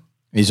system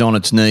is on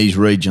its knees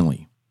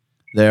regionally.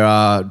 There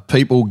are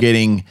people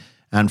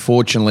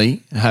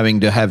unfortunately,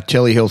 having to have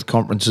telehealth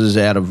conferences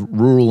out of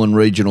rural and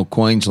regional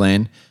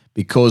Queensland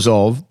because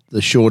of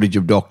the shortage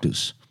of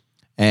doctors.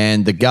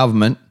 And the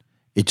government,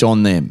 it's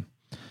on them.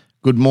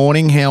 Good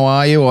morning, how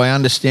are you? I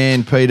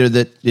understand, Peter,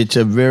 that it's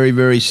a very,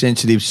 very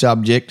sensitive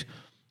subject,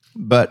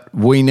 but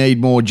we need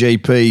more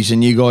GPs,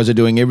 and you guys are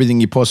doing everything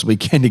you possibly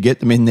can to get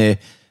them in there.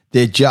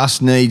 There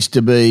just needs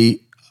to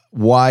be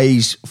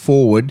ways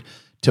forward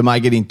to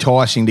make it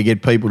enticing to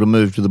get people to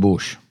move to the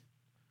bush.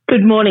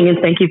 Good morning, and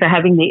thank you for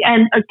having me.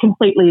 And I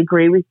completely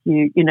agree with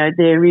you. You know,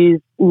 there is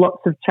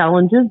lots of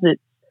challenges.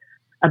 It's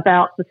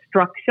about the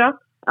structure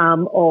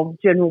of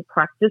general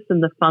practice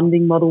and the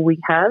funding model we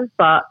have,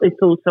 but it's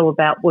also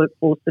about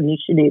workforce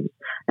initiatives.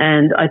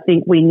 And I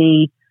think we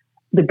need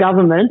the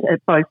government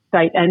at both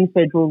state and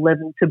federal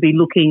level to be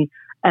looking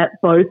at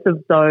both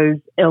of those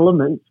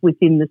elements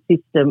within the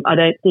system. I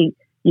don't think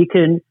you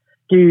can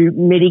do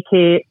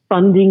Medicare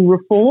funding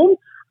reform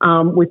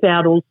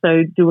without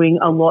also doing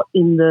a lot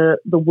in the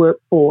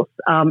workforce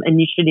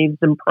initiatives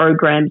and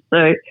programs.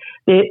 So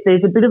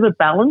there's a bit of a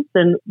balance,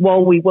 and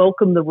while we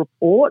welcome the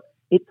report,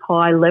 it's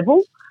high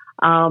level,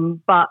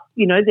 but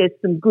you know, there's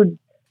some good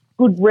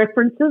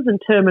references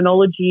and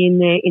terminology in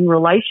there in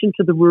relation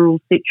to the rural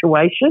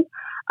situation,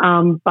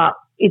 but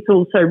it's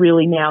also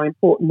really now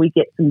important we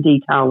get some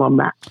detail on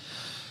that.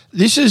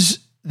 This is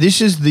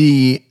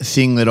the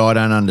thing that I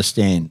don't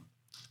understand.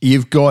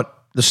 You've got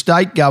the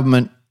state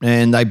government,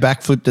 and they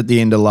backflipped at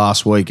the end of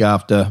last week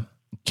after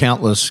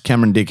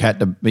Cameron Dick had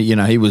to,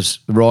 he was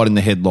right in the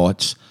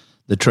headlights,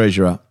 the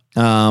Treasurer.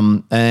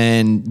 And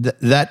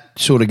that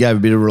sort of gave a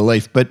bit of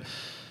relief. But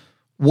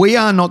we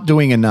are not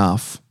doing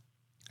enough,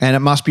 and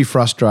it must be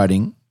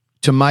frustrating,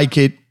 to make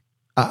it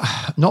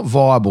not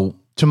viable,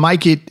 to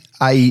make it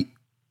a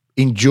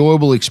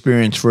enjoyable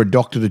experience for a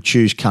doctor to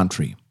choose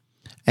country.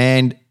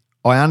 And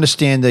I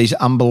understand these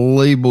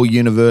unbelievable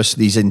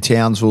universities in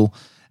Townsville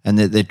and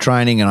they're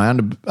training, and I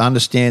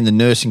understand the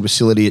nursing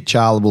facility at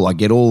Charleville. I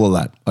get all of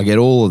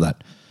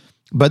that.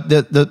 But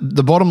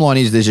the bottom line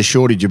is there's a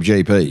shortage of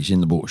GPs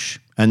in the bush,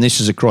 and this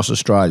is across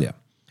Australia.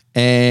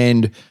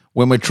 And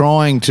when we're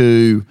trying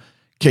to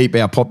keep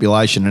our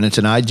population, and it's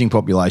an ageing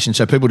population,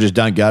 so people just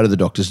don't go to the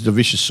doctors. It's a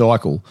vicious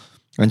cycle.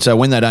 And so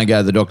when they don't go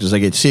to the doctors, they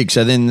get sick.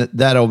 So then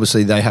that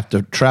obviously they have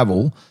to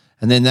travel,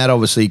 and then that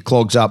obviously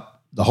clogs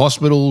up the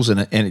hospitals,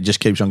 and it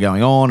just keeps on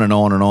going on and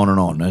on and on and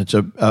on. And it's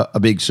a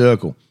big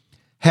circle.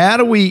 How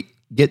do we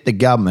get the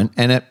government,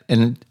 and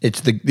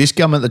it's this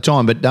government at the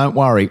time, but don't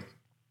worry,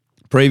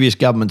 previous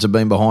governments have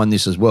been behind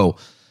this as well,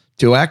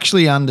 to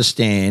actually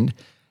understand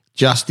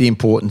just the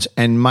importance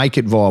and make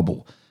it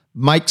viable.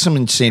 Make some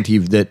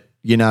incentive that,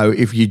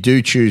 if you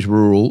do choose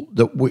rural,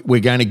 that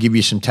we're going to give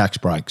you some tax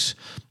breaks.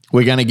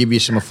 We're going to give you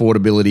some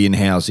affordability in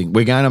housing.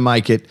 We're going to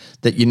make it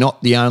that you're not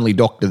the only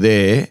doctor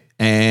there,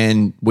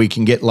 and we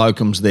can get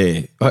locums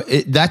there.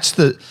 That's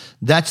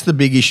the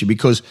big issue,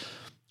 because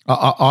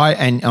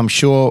I'm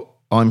sure,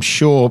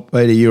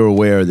 Peter, you're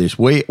aware of this.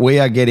 We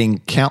are getting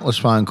countless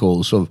phone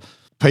calls of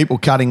people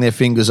cutting their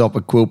fingers off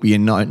at Quilpie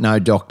and no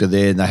doctor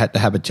there, and they had to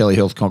have a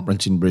telehealth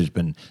conference in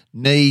Brisbane.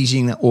 Knees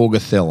in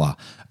Augathella.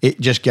 It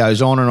just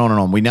goes on and on and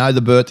on. We know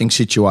the birthing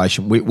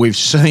situation. We've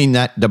seen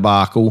that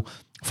debacle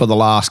for the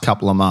last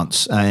couple of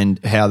months and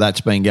how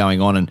that's been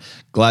going on in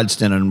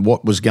Gladstone and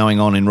what was going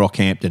on in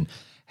Rockhampton.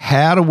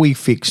 How do we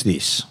fix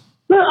this?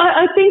 Well,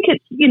 I think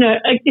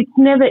it's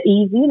never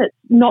easy, and it's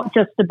not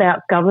just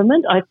about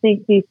government. I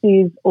think this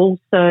is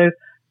also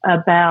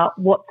about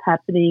what's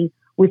happening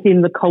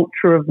within the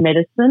culture of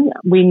medicine.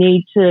 We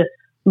need to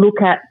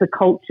look at the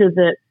culture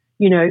that,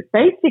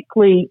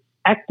 basically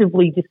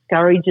actively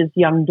discourages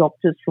young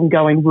doctors from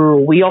going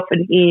rural. We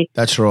often hear,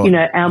 that's right.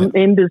 Our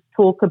members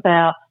talk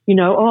about,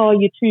 oh,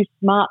 you're too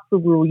smart for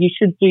rural. You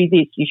should do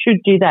this. You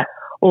should do that.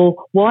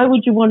 Or why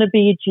would you want to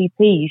be a GP?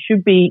 You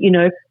should be,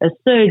 a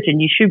surgeon.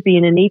 You should be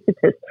an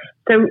anaesthetist.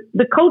 So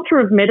the culture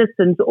of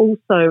medicine is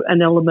also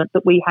an element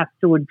that we have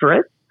to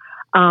address.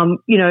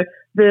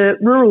 The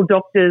rural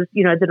doctors,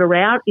 that are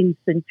out in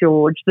St.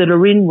 George, that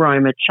are in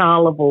Roma,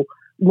 Charleville,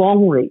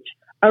 Longreach,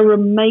 are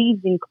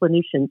amazing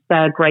clinicians. They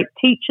are great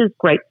teachers,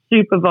 great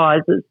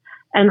supervisors,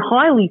 and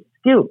highly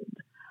skilled.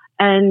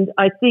 And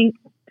I think,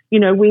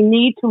 we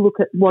need to look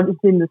at what is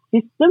in the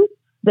system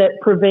that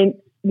prevents,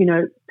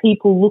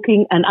 people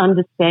looking and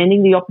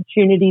understanding the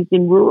opportunities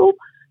in rural.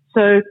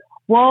 So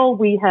while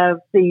we have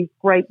these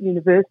great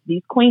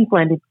universities,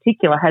 Queensland in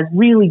particular has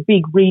really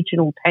big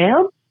regional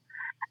towns.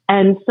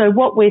 And so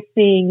what we're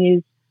seeing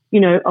is,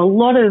 a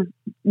lot of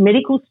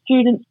medical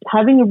students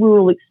having a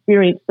rural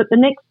experience, but the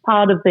next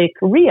part of their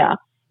career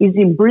is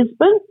in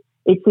Brisbane,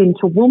 it's in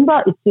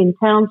Toowoomba, it's in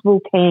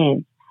Townsville,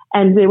 Cairns,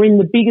 and they're in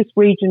the biggest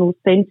regional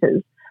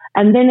centres.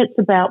 And then it's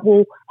about,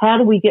 well, how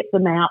do we get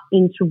them out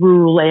into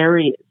rural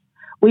areas?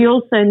 We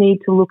also need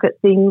to look at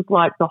things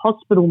like the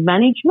hospital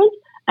management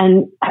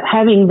and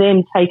having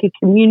them take a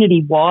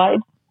community-wide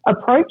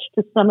approach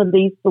to some of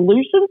these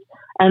solutions.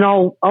 And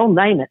I'll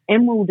name it.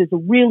 Emerald is a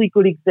really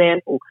good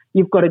example.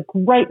 You've got a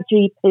great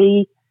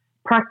GP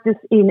practice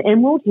in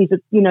Emerald.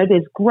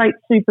 There's great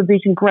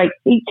supervision, great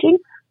teaching.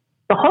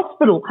 The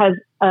hospital has,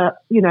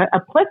 a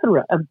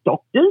plethora of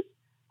doctors,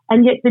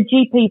 and yet the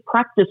GP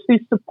practice who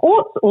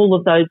supports all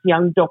of those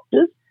young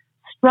doctors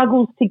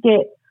struggles to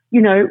get,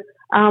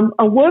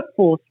 a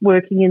workforce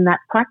working in that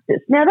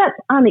practice. Now, that's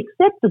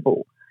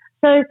unacceptable.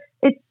 So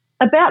it's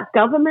about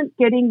government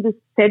getting the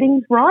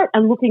settings right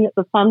and looking at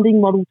the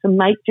funding model to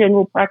make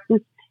general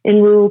practice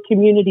in rural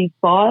communities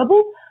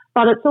viable.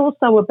 But it's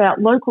also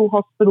about local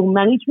hospital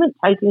management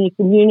taking a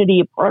community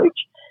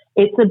approach.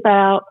 It's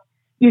about,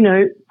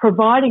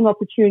 providing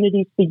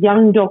opportunities for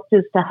young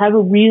doctors to have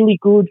a really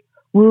good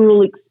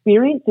rural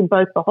experience in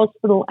both the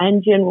hospital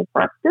and general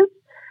practice.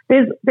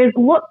 There's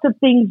lots of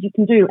things you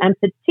can do, and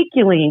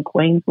particularly in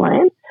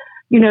Queensland,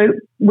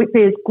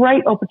 there's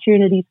great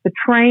opportunities for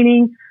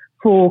training,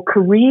 for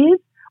careers,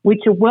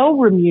 which are well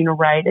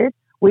remunerated,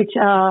 which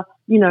are,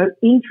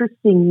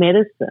 interesting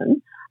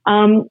medicine.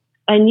 And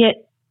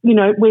yet,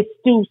 we're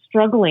still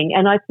struggling.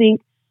 And I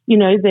think,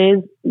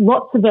 there's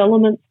lots of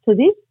elements to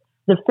this.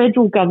 The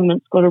federal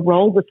government's got a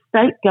role, the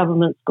state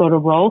government's got a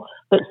role,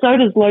 but so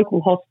does local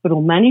hospital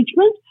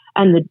management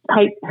and the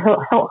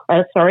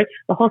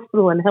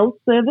hospital and health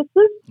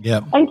services.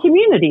 Yep. And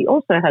community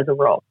also has a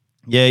role.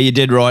 Yeah, you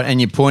did right. And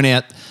you point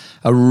out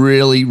a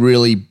really,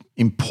 really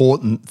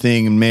important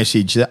thing and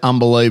message. They're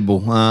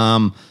unbelievable.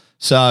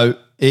 So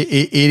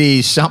it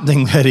is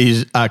something that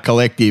is a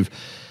collective.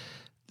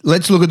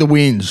 Let's look at the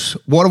wins.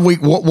 What are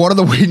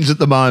the wins at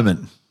the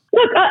moment?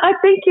 Look, I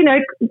think,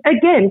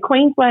 again,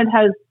 Queensland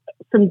has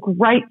some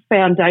great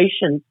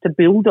foundations to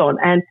build on.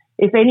 And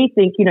if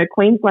anything,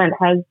 Queensland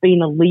has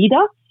been a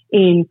leader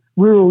in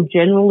rural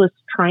generalist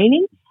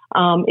training.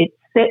 It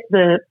set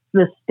the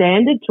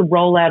standard to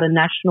roll out a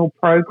national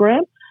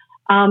program.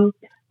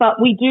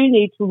 But we do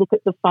need to look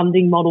at the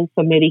funding model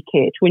for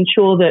Medicare to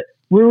ensure that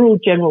rural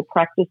general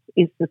practice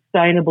is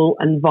sustainable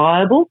and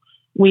viable.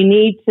 We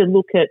need to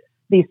look at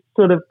this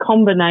sort of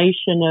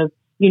combination of,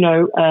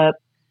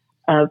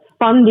 a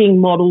funding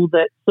model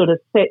that sort of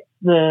sets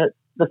the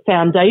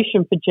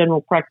foundation for general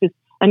practice,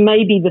 and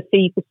maybe the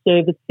fee for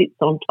service sits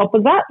on top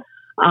of that.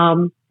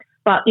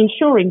 But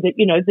ensuring that,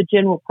 the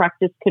general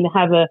practice can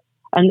have a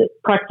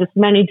practice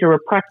manager, a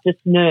practice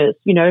nurse,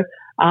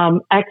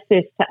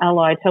 access to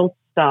allied health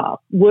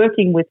staff,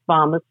 working with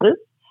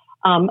pharmacists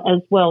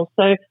as well.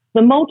 So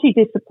the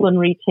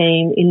multidisciplinary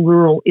team in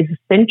rural is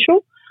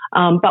essential,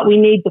 but we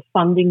need the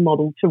funding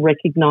model to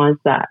recognise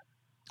that.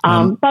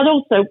 But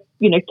also,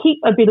 keep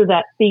a bit of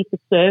that fee for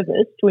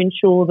service to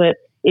ensure that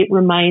it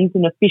remains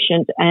an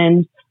efficient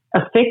and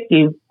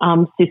effective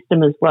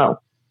system as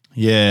well.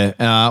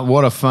 Yeah,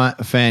 what a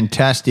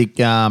fantastic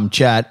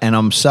chat, and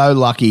I'm so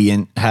lucky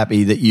and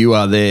happy that you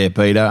are there,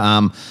 Peter.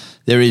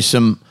 There is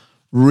some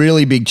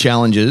really big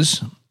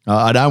challenges.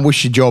 I don't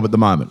wish your job at the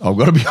moment. I've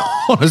got to be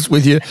honest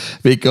with you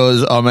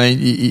because,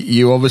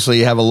 you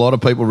obviously have a lot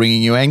of people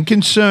ringing you and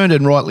concerned,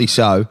 and rightly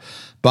so,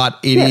 but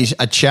it is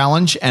a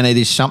challenge and it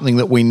is something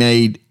that we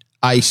need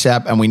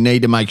ASAP, and we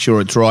need to make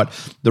sure it's right.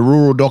 The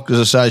Rural Doctors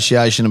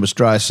Association of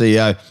Australia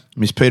CEO,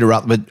 Ms. Peta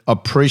Rutherford, I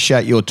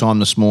appreciate your time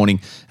this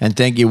morning, and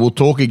thank you. We'll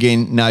talk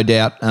again, no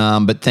doubt,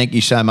 but thank you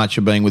so much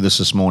for being with us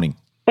this morning.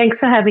 Thanks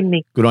for having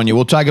me. Good on you.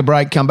 We'll take a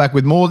break, come back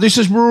with more. This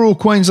is Rural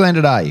Queensland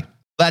Today.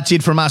 That's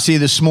it from us here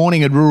this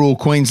morning at Rural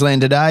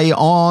Queensland Today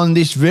on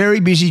this very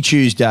busy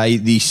Tuesday,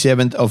 the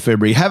 7th of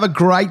February. Have a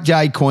great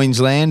day,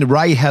 Queensland.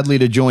 Ray Hadley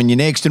to join you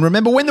next. And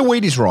remember, when the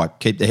wheat is ripe,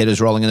 keep the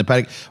headers rolling in the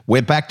paddock.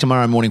 We're back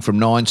tomorrow morning from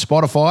 9.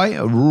 Spotify,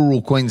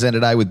 Rural Queensland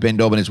Today with Ben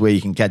Dobbin is where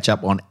you can catch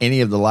up on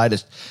any of the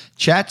latest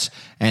chats.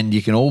 And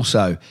you can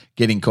also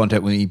get in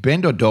contact with me,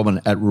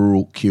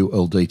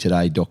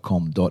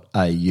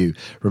 ben.dobbin@ruralqldtoday.com.au.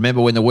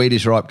 Remember, when the wheat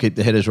is ripe, keep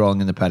the headers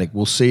rolling in the paddock.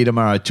 We'll see you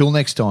tomorrow. Till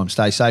next time,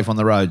 stay safe on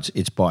the roads.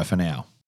 It's bye for now.